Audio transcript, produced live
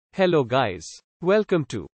Hello guys. Welcome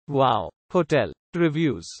to Wow Hotel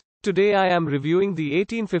Reviews. Today I am reviewing the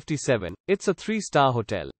 1857. It's a 3-star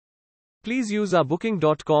hotel. Please use our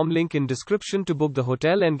booking.com link in description to book the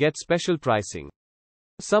hotel and get special pricing.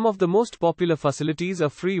 Some of the most popular facilities are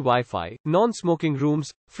free Wi-Fi, non-smoking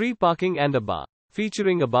rooms, free parking and a bar.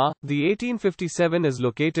 Featuring a bar, the 1857 is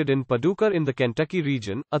located in Paducah in the Kentucky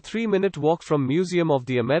region, a 3-minute walk from Museum of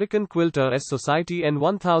the American Quilter Society and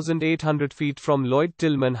 1,800 feet from Lloyd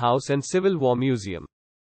Tilghman House and Civil War Museum.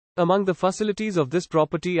 Among the facilities of this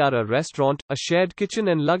property are a restaurant, a shared kitchen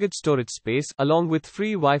and luggage storage space, along with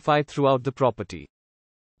free Wi-Fi throughout the property.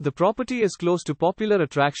 The property is close to popular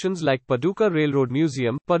attractions like Paducah Railroad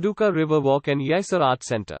Museum, Paducah Riverwalk and Yeiser Art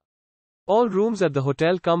Center. All rooms at the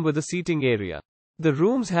hotel come with a seating area. The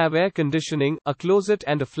rooms have air conditioning, a closet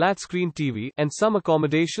and a flat-screen TV, and some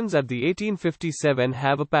accommodations at the 1857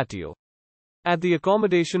 have a patio. At the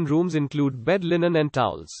accommodation rooms include bed linen and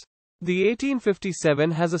towels. The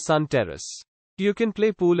 1857 has a sun terrace. You can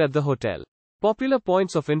play pool at the hotel. Popular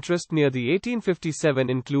points of interest near the 1857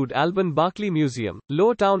 include Alben Barkley Museum,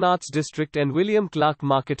 Lowertown Arts District and William Clark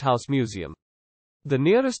Market House Museum. The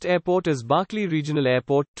nearest airport is Barkley Regional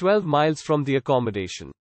Airport, 12 miles from the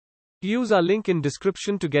accommodation. Use our link in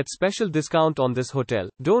description to get special discount on this hotel.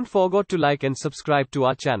 Don't forget to like and subscribe to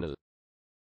our channel.